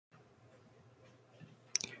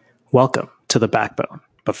Welcome to The Backbone.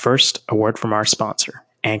 But first, a word from our sponsor,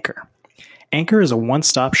 Anchor. Anchor is a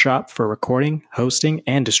one-stop shop for recording, hosting,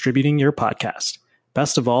 and distributing your podcast.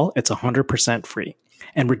 Best of all, it's 100% free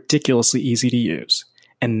and ridiculously easy to use.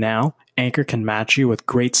 And now, Anchor can match you with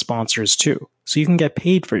great sponsors too, so you can get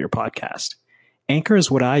paid for your podcast. Anchor is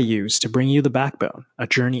what I use to bring you The Backbone, a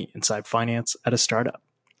journey inside finance at a startup.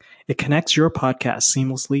 It connects your podcast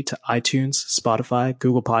seamlessly to iTunes, Spotify,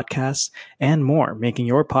 Google Podcasts, and more, making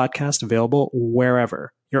your podcast available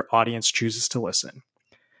wherever your audience chooses to listen.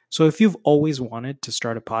 So if you've always wanted to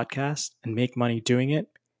start a podcast and make money doing it,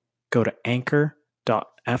 go to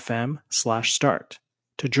anchor.fm/start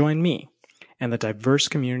to join me and the diverse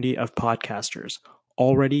community of podcasters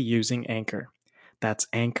already using Anchor. That's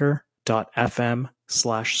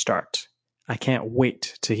anchor.fm/start. I can't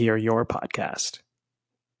wait to hear your podcast.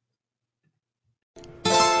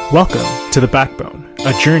 Welcome to The Backbone,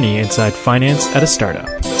 a journey inside finance at a startup.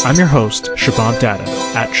 I'm your host, Shabam Dada,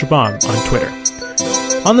 at Shabam on Twitter.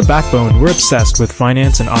 On The Backbone, we're obsessed with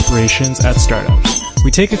finance and operations at startups.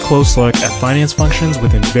 We take a close look at finance functions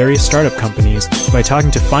within various startup companies by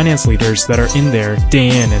talking to finance leaders that are in there day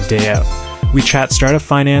in and day out. We chat startup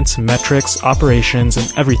finance, metrics, operations,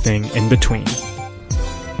 and everything in between.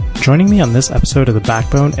 Joining me on this episode of The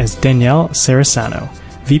Backbone is Danielle Cerisano,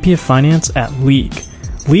 VP of Finance at League.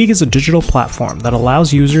 League is a digital platform that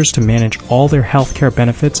allows users to manage all their healthcare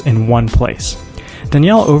benefits in one place.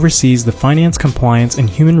 Danielle oversees the finance, compliance, and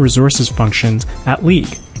human resources functions at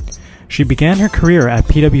League. She began her career at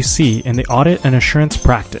PwC in the audit and assurance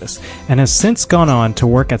practice and has since gone on to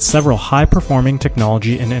work at several high-performing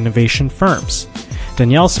technology and innovation firms.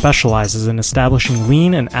 Danielle specializes in establishing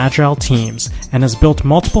lean and agile teams and has built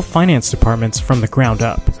multiple finance departments from the ground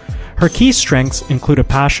up. Her key strengths include a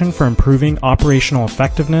passion for improving operational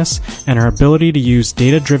effectiveness and her ability to use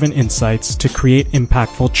data-driven insights to create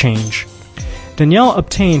impactful change. Danielle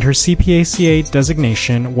obtained her CPA/CA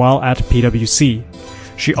designation while at PwC.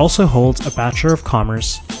 She also holds a Bachelor of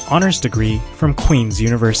Commerce honors degree from Queen's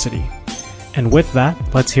University. And with that,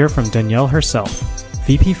 let's hear from Danielle herself,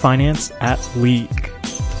 VP Finance at League.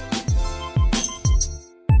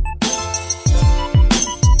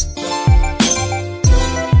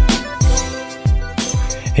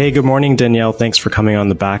 Hey, good morning, Danielle. Thanks for coming on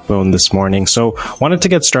The Backbone this morning. So wanted to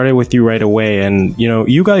get started with you right away. And,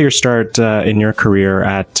 you got your start in your career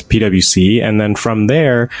at PwC. And then from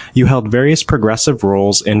there, you held various progressive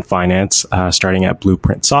roles in finance, starting at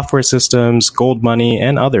Blueprint Software Systems, Gold Money,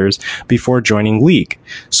 and others before joining League.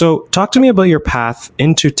 So talk to me about your path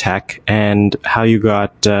into tech and how you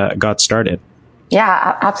got started.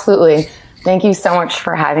 Yeah, absolutely. Thank you so much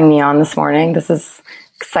for having me on this morning. This is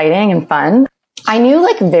exciting and fun. I knew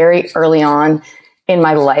very early on in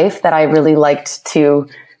my life that I really liked to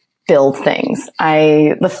build things.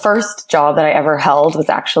 The first job that I ever held was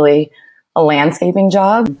actually a landscaping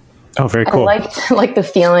job. Oh, very cool. I liked the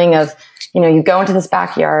feeling of, you go into this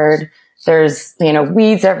backyard, there's,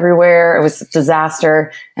 weeds everywhere. It was a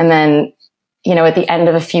disaster. And then, at the end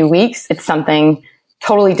of a few weeks, it's something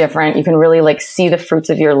totally different. You can really see the fruits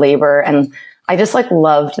of your labor. And I just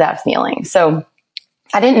loved that feeling. So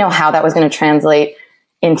I didn't know how that was going to translate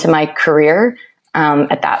into my career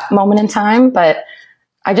at that moment in time, but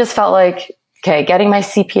I just felt getting my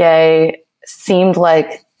CPA seemed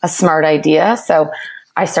like a smart idea. So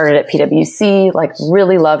I started at PwC,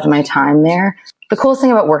 really loved my time there. The coolest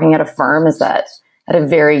thing about working at a firm is that at a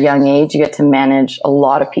very young age, you get to manage a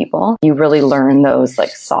lot of people. You really learn those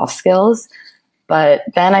soft skills. But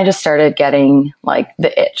then I just started getting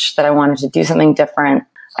the itch that I wanted to do something different.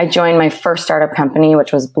 I joined my first startup company,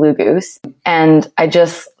 which was Blue Goose, and I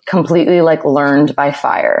just completely learned by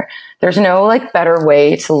fire. There's no better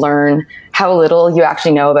way to learn how little you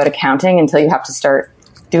actually know about accounting until you have to start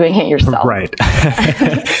doing it yourself. Right.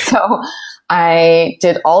 So I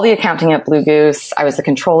did all the accounting at Blue Goose. I was the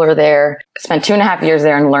controller there, spent 2.5 years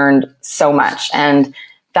there and learned so much. And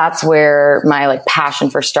that's where my passion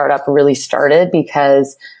for startup really started,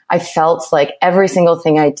 because I felt every single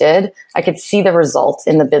thing I did, I could see the results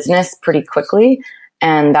in the business pretty quickly.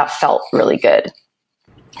 And that felt really good.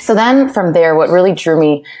 So then from there, what really drew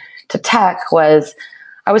me to tech was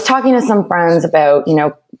I was talking to some friends about,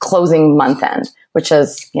 closing month end, which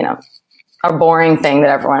is, a boring thing that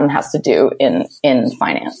everyone has to do in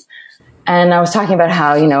finance. And I was talking about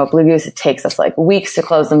how, at Blue Goose, it takes us weeks to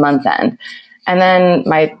close the month end. And then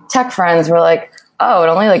my tech friends were oh, it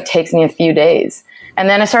only takes me a few days. And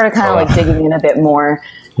then I started kind of digging in a bit more.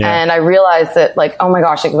 Yeah. And I realized that oh my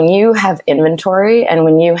gosh, when you have inventory and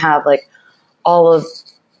when you have all of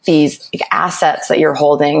these assets that you're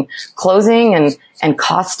holding, closing and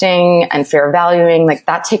costing and fair valuing, like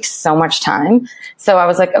that takes so much time. So I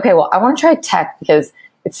was like, okay, well, I want to try tech because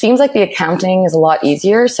it seems like the accounting is a lot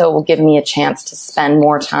easier. So it will give me a chance to spend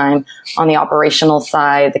more time on the operational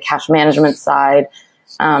side, the cash management side,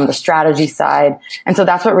 the strategy side. And so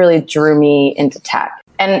that's what really drew me into tech.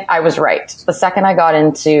 And I was right. The second I got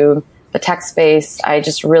into the tech space, I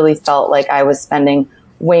just really felt like I was spending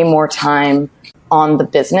way more time on the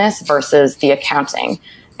business versus the accounting.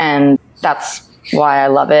 And that's why I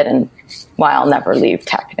love it and why I'll never leave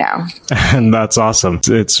tech now. And that's awesome.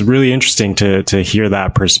 It's really interesting to hear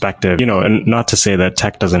that perspective, and not to say that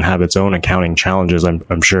tech doesn't have its own accounting challenges.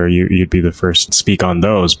 I'm sure you'd be the first to speak on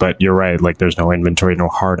those, but you're right. Like there's no inventory, no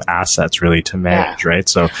hard assets really to manage, right?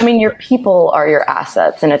 So, I mean, your people are your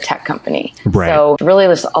assets in a tech company. Right. So really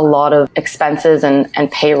there's a lot of expenses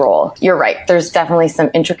and payroll. You're right. There's definitely some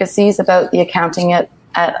intricacies about the accounting at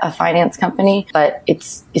a finance company, but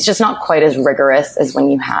it's just not quite as rigorous as when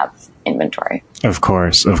you have inventory. Of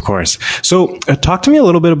course. So talk to me a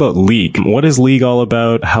little bit about League. What is League all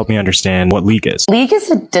about? Help me understand what League is. League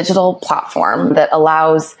is a digital platform that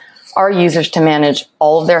allows our users to manage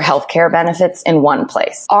all of their healthcare benefits in one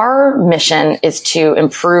place. Our mission is to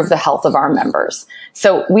improve the health of our members.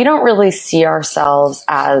 So we don't really see ourselves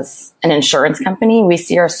as an insurance company. We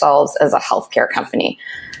see ourselves as a healthcare company.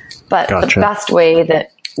 But Gotcha. The best way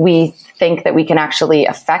that we think that we can actually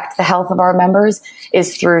affect the health of our members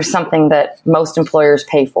is through something that most employers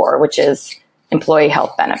pay for, which is employee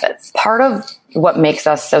health benefits. Part of what makes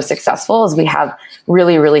us so successful is we have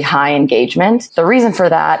really, really high engagement. The reason for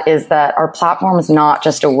that is that our platform is not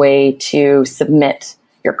just a way to submit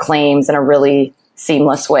your claims in a really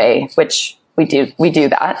seamless way, which we do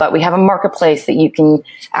that, but we have a marketplace that you can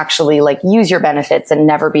actually use your benefits and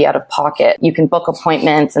never be out of pocket. You can book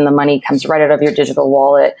appointments and the money comes right out of your digital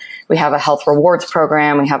wallet. We have a health rewards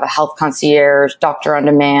program. We have a health concierge, doctor on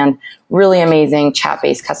demand, really amazing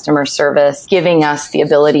chat-based customer service, giving us the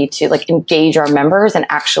ability to engage our members and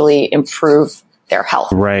actually improve their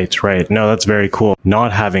health. Right. No, that's very cool.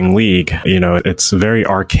 Not having League, it's a very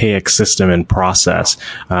archaic system and process,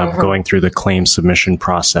 going through the claim submission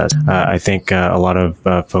process. I think a lot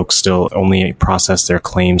of folks still only process their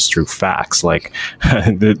claims through fax.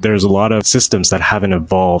 There's a lot of systems that haven't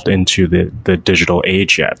evolved into the digital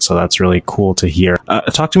age yet. So that's really cool to hear.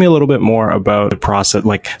 Talk to me a little bit more about the process.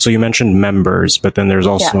 So you mentioned members, but then there's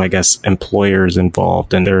also, I guess, employers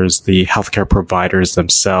involved, and there's the healthcare providers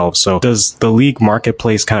themselves. So does the League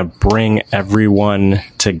marketplace kind of bring everyone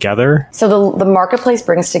together? So the marketplace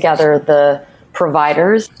brings together the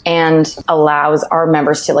providers and allows our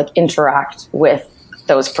members to interact with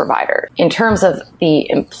those providers. In terms of the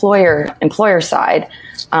employer side,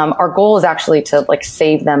 our goal is actually to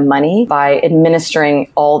save them money by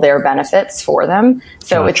administering all their benefits for them.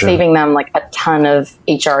 So It's saving them a ton of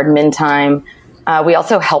HR admin time. We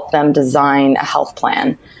also help them design a health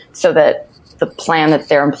plan so that the plan that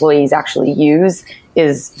their employees actually use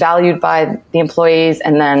is valued by the employees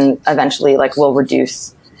and then eventually will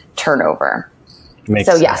reduce turnover. Makes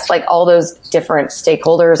so sense. Yes, all those different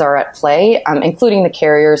stakeholders are at play, including the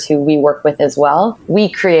carriers who we work with as well. We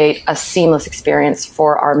create a seamless experience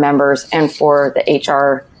for our members and for the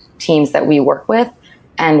HR teams that we work with.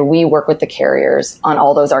 And we work with the carriers on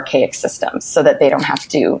all those archaic systems so that they don't have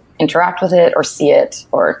to interact with it or see it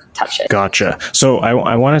or touch it. Gotcha. So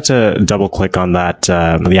I wanted to double click on that,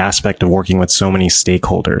 the aspect of working with so many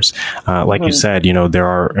stakeholders. You said, there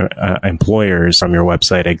are employers from your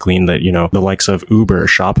website. I gleaned that, the likes of Uber,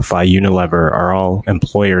 Shopify, Unilever are all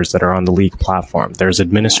employers that are on the League platform. There's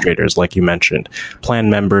administrators, like you mentioned,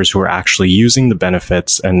 plan members who are actually using the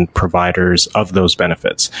benefits and providers of those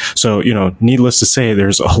benefits. So, needless to say,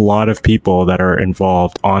 there's a lot of people that are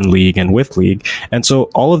involved on League and with League. And so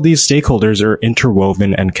all of these stakeholders are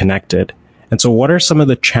interwoven and connected. And so what are some of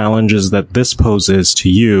the challenges that this poses to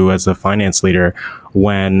you as a finance leader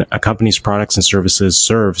when a company's products and services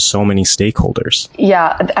serve so many stakeholders?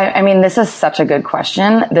 Yeah, I mean, this is such a good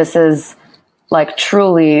question. This is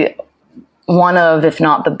truly one of, if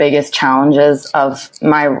not the biggest challenges of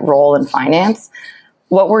my role in finance.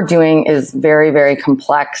 What we're doing is very, very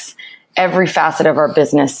complex. Every facet of our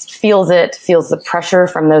business feels the pressure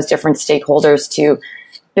from those different stakeholders to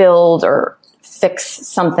build or fix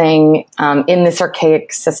something in this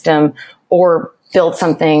archaic system or build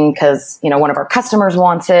something because, one of our customers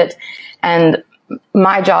wants it. And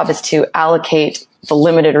my job is to allocate the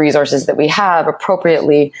limited resources that we have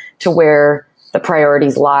appropriately to where the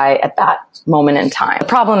priorities lie at that moment in time. The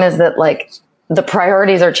problem is that the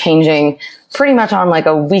priorities are changing pretty much on like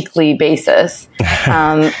a weekly basis.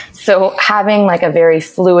 So having like a very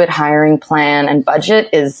fluid hiring plan and budget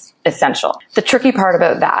is essential. The tricky part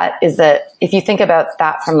about that is that if you think about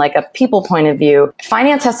that from like a people point of view,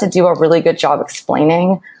 finance has to do a really good job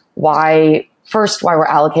explaining why we're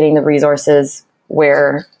allocating the resources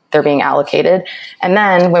where they're being allocated. And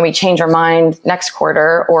then when we change our mind next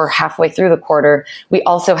quarter or halfway through the quarter, we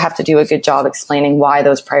also have to do a good job explaining why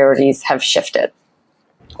those priorities have shifted.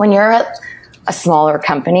 When you're at a smaller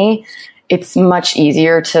company, it's much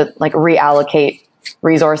easier to like reallocate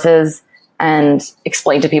resources and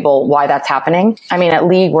explain to people why that's happening. I mean, at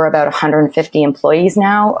League, we're about 150 employees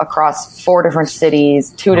now across 4 different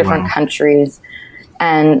cities, 2 different countries.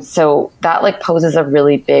 And so that like poses a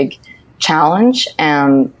really big challenge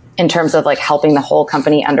in terms of like helping the whole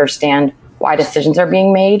company understand why decisions are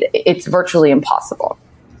being made. It's virtually impossible.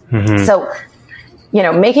 So,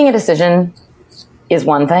 making a decision is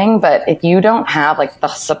one thing, but if you don't have like the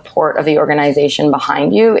support of the organization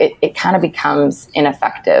behind you, it kind of becomes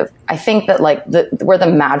ineffective. I think that like where the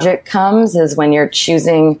magic comes is when you're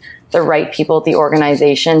choosing the right people at the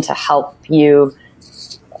organization to help you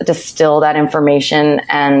distill that information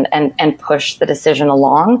and push the decision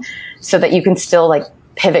along so that you can still like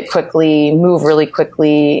pivot quickly, move really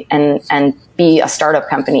quickly and be a startup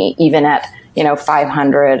company, even at,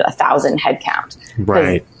 500, 1,000 headcount.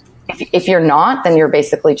 Right. If you're not, then you're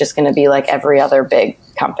basically just going to be like every other big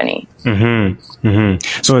company.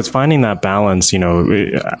 So it's finding that balance,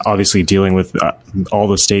 obviously dealing with all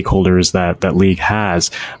the stakeholders that League has,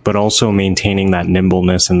 but also maintaining that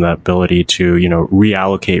nimbleness and the ability to,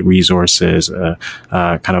 reallocate resources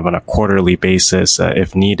kind of on a quarterly basis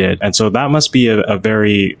if needed. And so that must be a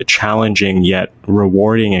very challenging yet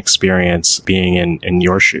rewarding experience being in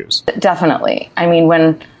your shoes. Definitely. I mean,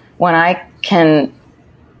 when I can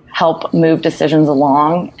help move decisions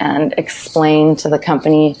along and explain to the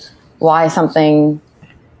company why something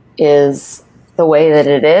is the way that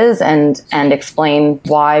it is and explain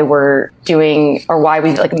why we're doing or why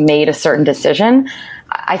we've like made a certain decision.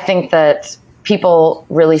 I think that people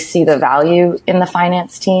really see the value in the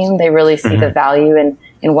finance team. They really see the value in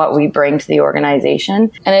what we bring to the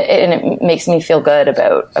organization. And it makes me feel good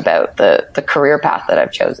about the career path that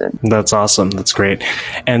I've chosen. That's awesome. That's great.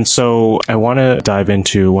 And so I want to dive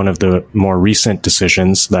into one of the more recent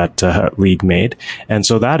decisions that League made. And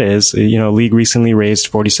so that is, League recently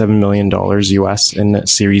raised $47 million US in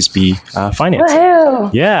Series B financing.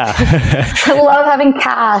 Woohoo! Yeah. I love having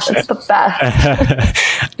cash. It's the best.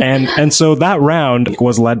 And so that round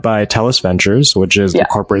was led by TELUS Ventures, which is the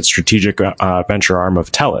corporate strategic venture arm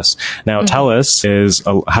of TELUS. Now, TELUS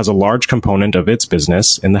has a large component of its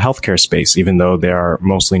business in the healthcare space, even though they are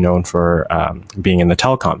mostly known for being in the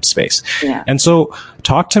telecom space. Yeah. And so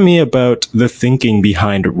talk to me about the thinking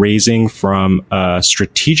behind raising from a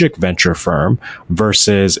strategic venture firm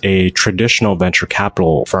versus a traditional venture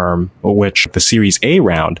capital firm, which the Series A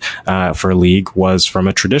round for League was from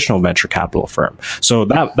a traditional venture capital firm. So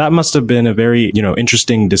that must have been a very,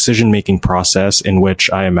 interesting decision-making process in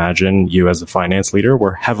which I imagine you as a finance leader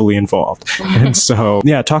were heavily involved. And so,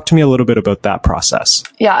 talk to me a little bit about that process.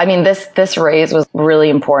 Yeah, I mean, this raise was really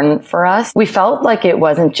important for us. We felt like it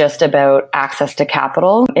wasn't just about access to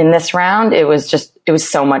capital in this round. It was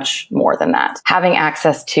so much more than that. Having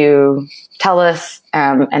access to TELUS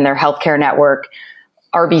and their healthcare network,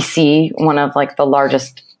 RBC, one of like the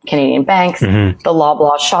largest Canadian banks, the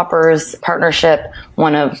Loblaw Shoppers partnership,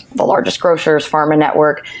 one of the largest grocers, pharma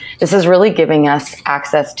network. This is really giving us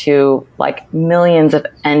access to like millions of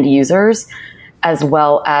end users, as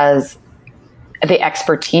well as the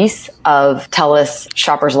expertise of TELUS,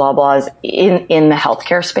 Shoppers, Loblaws in the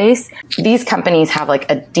healthcare space. These companies have like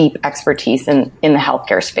a deep expertise in the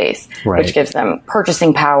healthcare space, which gives them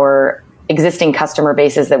purchasing power, existing customer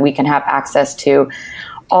bases that we can have access to,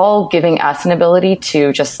 all giving us an ability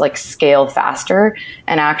to just like scale faster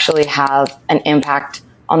and actually have an impact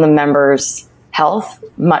on the members' health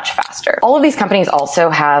much faster. All of these companies also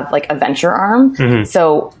have like a venture arm.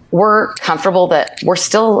 So we're comfortable that we're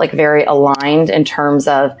still like very aligned in terms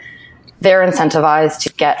of they're incentivized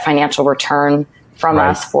to get financial return from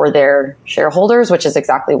us for their shareholders, which is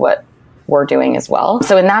exactly what we're doing as well.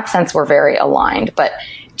 So in that sense, we're very aligned, but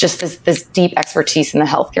just this deep expertise in the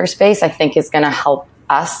healthcare space, I think is going to help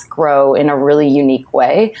us grow in a really unique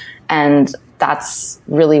way and that's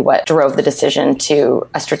really what drove the decision to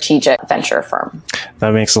a strategic venture firm.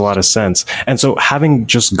 That makes a lot of sense. And so having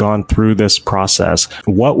just gone through this process,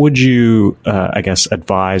 what would you,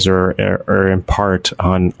 advise or impart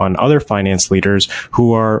on other finance leaders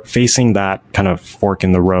who are facing that kind of fork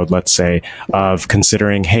in the road, let's say, of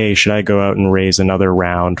considering, hey, should I go out and raise another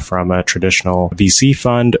round from a traditional VC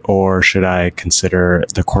fund, or should I consider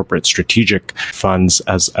the corporate strategic funds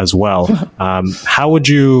as well? How would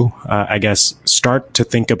you, start to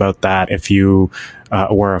think about that if you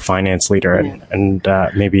were a finance leader, and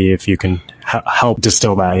maybe if you can help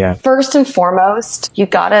distill that? Yeah. First and foremost, you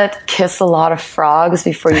gotta kiss a lot of frogs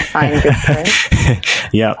before you find good prince.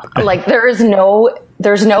 Yeah. Like there's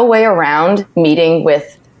no way around meeting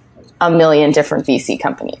with a million different VC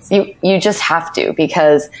companies. You just have to,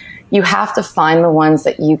 because you have to find the ones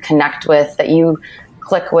that you connect with, that you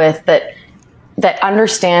click with, that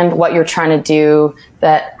understand what you're trying to do,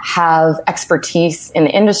 that have expertise in the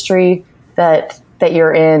industry that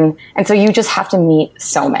you're in. And so you just have to meet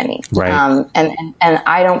so many. Right. And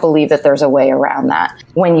I don't believe that there's a way around that.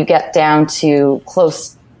 When you get down to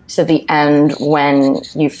close to the end, when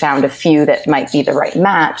you found a few that might be the right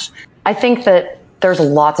match, I think that there's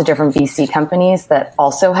lots of different VC companies that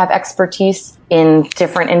also have expertise in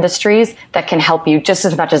different industries that can help you just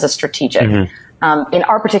as much as a strategic. Mm-hmm. In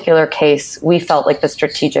our particular case, we felt like the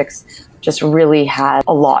strategics just really had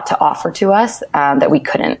a lot to offer to us that we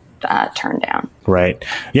couldn't turn down. Right.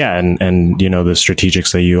 Yeah. And, the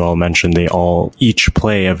strategics that you all mentioned, they all each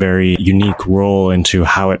play a very unique role into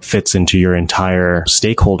how it fits into your entire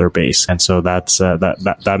stakeholder base. And so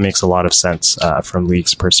that makes a lot of sense, from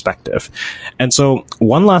League's perspective. And so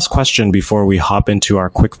one last question before we hop into our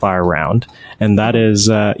quickfire round. And that is,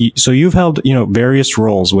 so you've held, various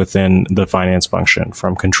roles within the finance function,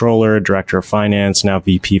 from controller, director of finance, now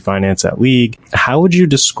VP finance at League. How would you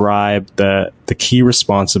describe the key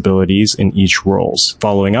responsibilities in each roles?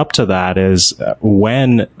 Following up to that is,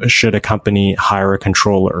 when should a company hire a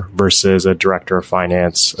controller versus a director of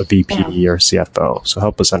finance, a VP or CFO? So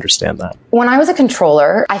help us understand that. When I was a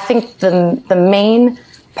controller, I think the main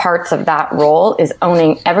parts of that role is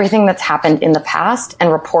owning everything that's happened in the past and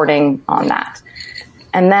reporting on that.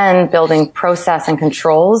 And then building process and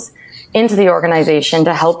controls into the organization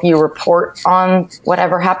to help you report on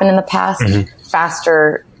whatever happened in the past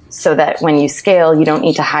faster, so that when you scale, you don't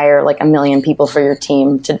need to hire like 1 million people for your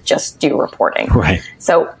team to just do reporting. Right.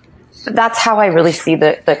 So that's how I really see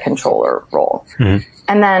the controller role. Mm-hmm.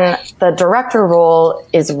 And then the director role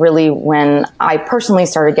is really when I personally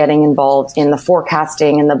started getting involved in the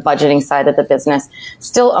forecasting and the budgeting side of the business,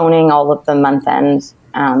 still owning all of the month-end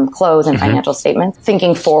close and financial statements.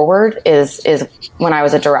 Thinking forward is when I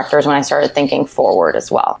was a director, is when I started thinking forward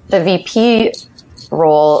as well. The VP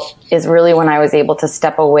role is really when I was able to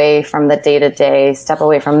step away from the day-to-day, step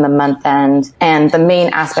away from the month-end. And the main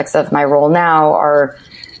aspects of my role now are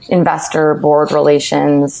investor board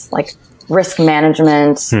relations, like risk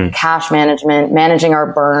management, cash management, managing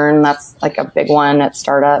our burn. That's like a big one at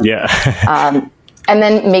startup. Yeah. And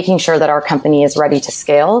then making sure that our company is ready to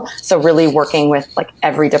scale. So really working with like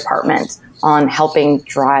every department on helping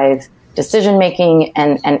drive decision-making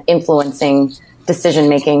and influencing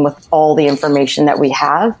decision-making with all the information that we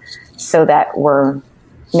have, so that we're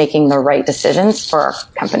making the right decisions for our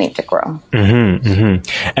company to grow. Mm-hmm,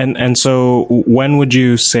 mm-hmm. And so when would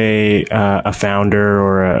you say a founder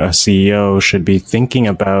or a CEO should be thinking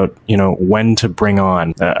about, when to bring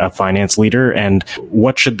on a finance leader, and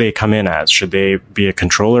what should they come in as? Should they be a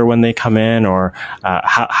controller when they come in, or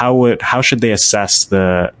how should they assess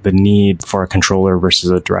the need for a controller versus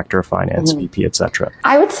a director of finance, VP, et cetera?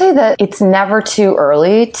 I would say that it's never too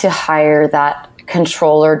early to hire that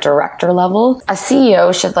controller director level. A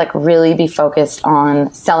CEO should really be focused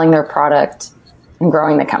on selling their product and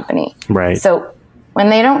growing the company. Right. So when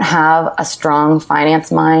they don't have a strong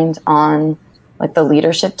finance mind on the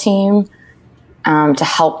leadership team to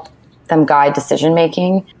help them guide decision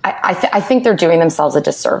making, I think they're doing themselves a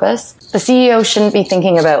disservice. The CEO shouldn't be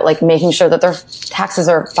thinking about making sure that their taxes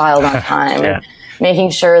are filed on time, and making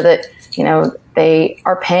sure that they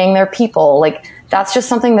are paying their people. That's just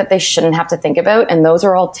something that they shouldn't have to think about. And those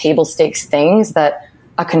are all table stakes things that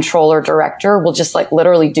a controller director will just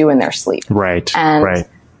literally do in their sleep. Right.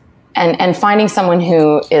 And finding someone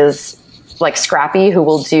who is scrappy, who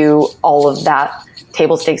will do all of that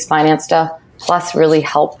table stakes finance stuff, plus really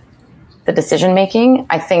help the decision making.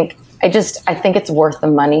 I think it's worth the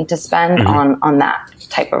money to spend on that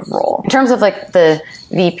type of role. In terms of the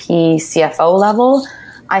VP CFO level,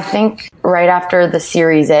 I think right after the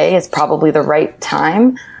Series A is probably the right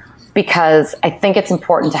time. because I think it's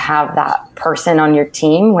important to have that person on your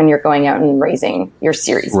team when you're going out and raising your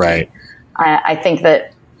Series. Right. I think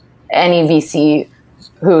that any VC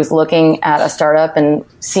who's looking at a startup and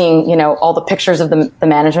seeing, you know, all the pictures of the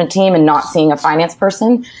management team and not seeing a finance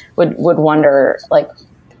person would wonder, like,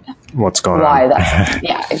 what's going why on. That's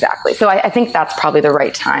yeah, exactly. So I think that's probably the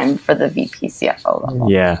right time for the VP CFO level.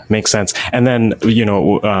 Yeah, makes sense. And then, you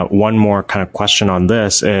know, one more kind of question on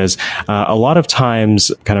this is a lot of times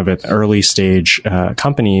kind of at early stage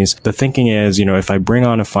companies, the thinking is, you know, if I bring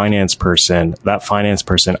on a finance person, that finance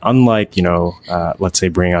person, unlike, you know, let's say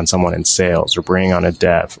bringing on someone in sales or bringing on a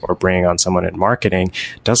dev or bringing on someone in marketing,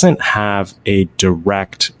 doesn't have a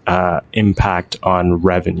direct impact on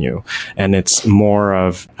revenue. And it's more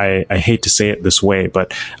of, I hate to say it this way,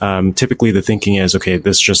 but typically the thinking is, okay,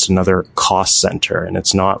 this is just another cost center, and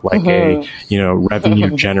it's not like a, you know,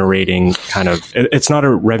 revenue generating kind of, it's not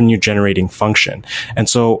a revenue generating function. And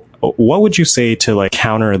so what would you say to like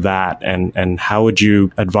counter that, and how would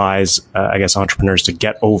you advise, I guess, entrepreneurs to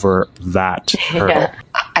get over that hurdle? Yeah.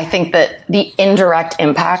 I think that the indirect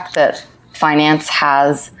impact that finance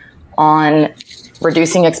has on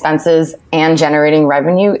reducing expenses and generating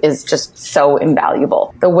revenue is just so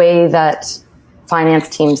invaluable. The way that finance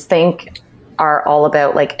teams think are all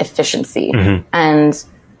about like efficiency and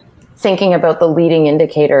thinking about the leading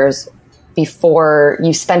indicators before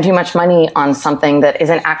you spend too much money on something that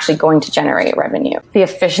isn't actually going to generate revenue. The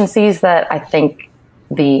efficiencies that I think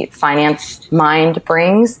the finance mind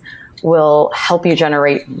brings will help you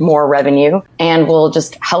generate more revenue and will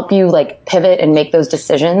just help you like pivot and make those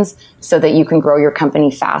decisions so that you can grow your company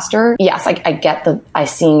faster. Yes, I get I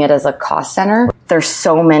seeing it as a cost center. There's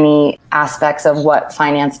so many aspects of what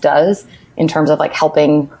finance does in terms of like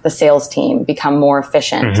helping the sales team become more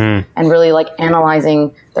efficient and really like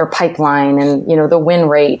analyzing their pipeline and, you know, the win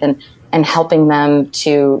rate and helping them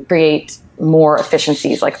to create more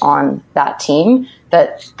efficiencies like on that team,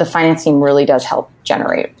 that the finance team really does help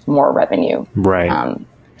generate more revenue. Right.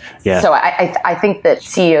 Yeah. So I think that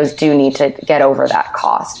CEOs do need to get over that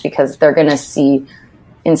cost because they're going to see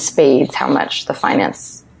in spades how much the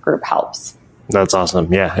finance group helps. That's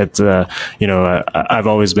awesome. Yeah. It's, you know, I've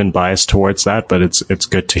always been biased towards that, but it's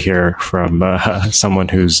good to hear from someone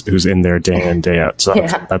who's in there day in, day out. So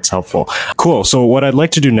that's helpful. Cool. So what I'd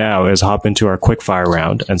like to do now is hop into our quick fire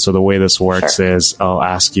round. And so the way this works is I'll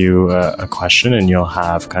ask you a question and you'll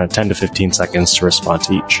have kind of 10 to 15 seconds to respond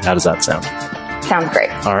to each. How does that sound? Sounds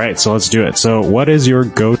great. All right. So let's do it. So what is your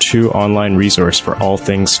go-to online resource for all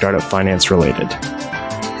things startup finance related?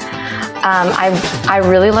 I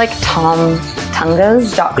really like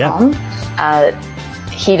tomtungas.com.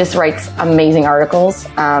 He just writes amazing articles,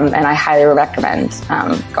 and I highly recommend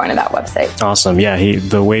going to that website. Awesome. Yeah,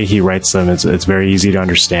 the way he writes them, it's very easy to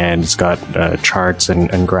understand. It's got charts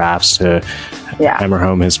and graphs to hammer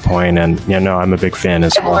home his point. And I'm a big fan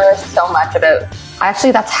as well. I learned so much about.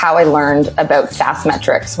 Actually, that's how I learned about SaaS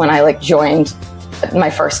metrics when I joined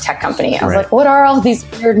my first tech company. I was like, what are all these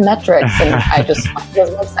weird metrics? And I just went to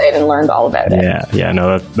his website and learned all about it. Yeah,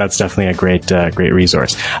 no, that's definitely a great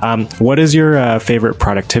resource. What is your favorite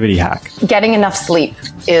productivity hack? Getting enough sleep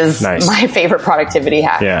is my favorite productivity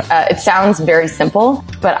hack. Yeah. It sounds very simple,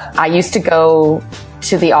 but I used to go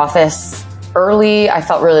to the office early. I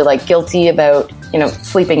felt really guilty about,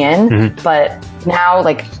 sleeping in, but now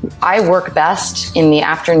I work best in the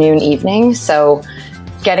afternoon, evening. So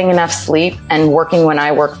getting enough sleep and working when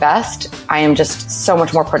I work best, I am just so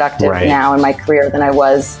much more productive now in my career than I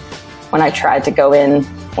was when I tried to go in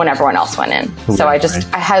when everyone else went in. So I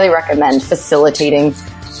highly recommend facilitating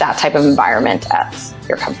that type of environment at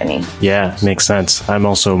your company. Yeah, makes sense. I'm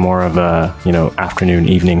also more of a, afternoon,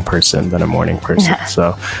 evening person than a morning person.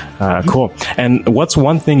 So cool. And what's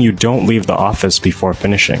one thing you don't leave the office before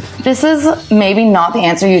finishing? This is maybe not the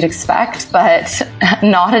answer you'd expect, but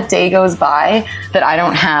not a day goes by that I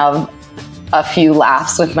don't have a few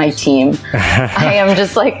laughs with my team. I am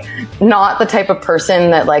just not the type of person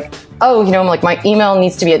that my email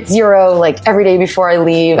needs to be at 0 every day before I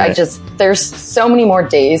leave. There's so many more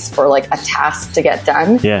days for a task to get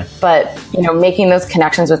done. Yeah. But, making those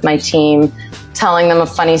connections with my team, telling them a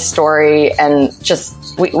funny story, and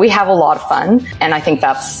just, we have a lot of fun. And I think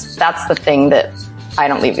that's the thing that I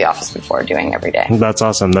don't leave the office before doing every day. That's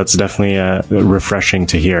awesome. That's definitely refreshing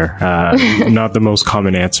to hear. Not the most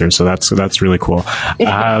common answer, so that's really cool.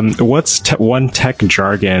 What's one tech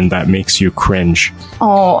jargon that makes you cringe?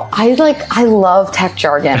 Oh, I love tech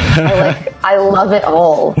jargon. I love it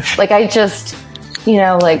all. I just,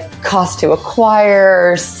 cost to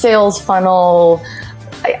acquire, sales funnel,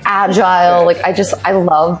 agile. Like I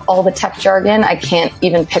love all the tech jargon. I can't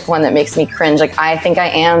even pick one that makes me cringe. Like I think I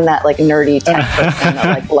am that like nerdy tech person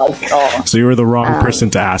that like loves it all. So you were the wrong person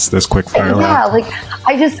to ask this quick fire round. Yeah, like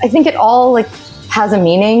I think it all like has a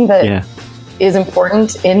meaning that is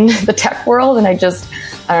important in the tech world, and I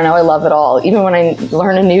don't know, I love it all. Even when I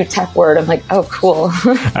learn a new tech word, I'm like, oh, cool.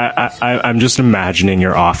 I'm just imagining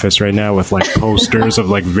your office right now with like posters of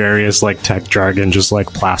like various like tech jargon just like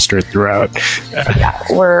plastered throughout. Yeah,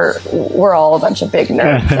 we're all a bunch of big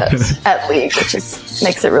nerds at League, which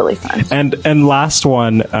makes it really fun. And last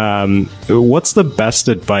one, what's the best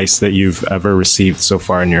advice that you've ever received so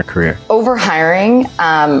far in your career? Over hiring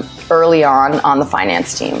early on the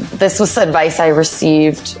finance team. This was advice I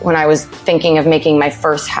received when I was thinking of making my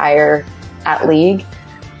first hire at League.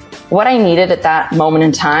 What I needed at that moment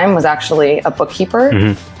in time was actually a bookkeeper.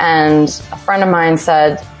 Mm-hmm. And a friend of mine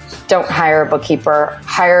said, don't hire a bookkeeper,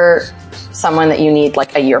 hire someone that you need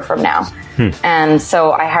like a year from now. And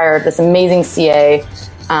so I hired this amazing CA.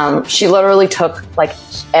 She literally took like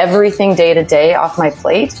everything day to day off my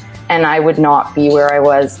plate, and I would not be where I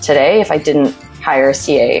was today if I didn't hire a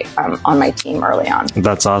CA on my team early on.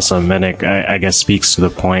 That's awesome. And it, I guess, speaks to the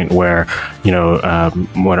point where,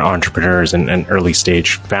 when entrepreneurs and early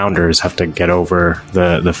stage founders have to get over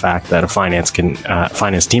the fact that a finance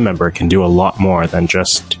team member can do a lot more than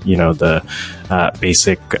just, the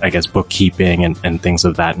basic, I guess, bookkeeping and things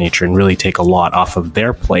of that nature, and really take a lot off of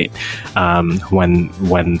their plate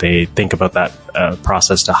when they think about that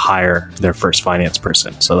process to hire their first finance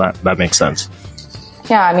person. So that makes sense.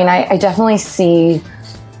 Yeah, I mean, I definitely see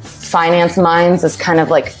finance minds as kind of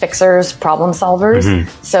like fixers, problem solvers.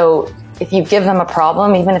 Mm-hmm. So if you give them a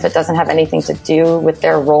problem, even if it doesn't have anything to do with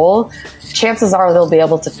their role, chances are they'll be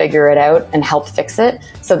able to figure it out and help fix it.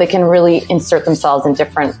 So they can really insert themselves in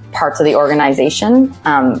different parts of the organization,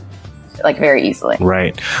 like very easily.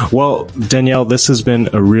 Right. Well, Danielle, this has been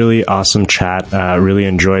a really awesome chat. Really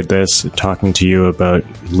enjoyed this, talking to you about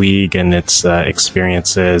League and its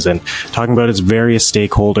experiences, and talking about its various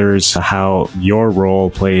stakeholders, how your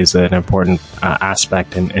role plays an important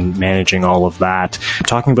aspect in managing all of that.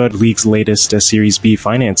 Talking about League's latest Series B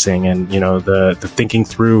financing, and the thinking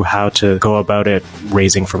through how to go about it,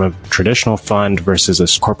 raising from a traditional fund versus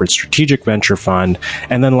a corporate strategic venture fund,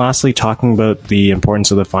 and then lastly talking about the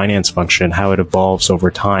importance of the finance function and how it evolves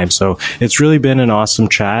over time. So it's really been an awesome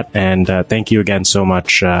chat, and thank you again so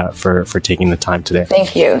much for taking the time today.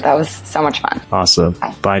 Thank you. That was so much fun. Awesome.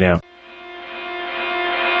 Bye now.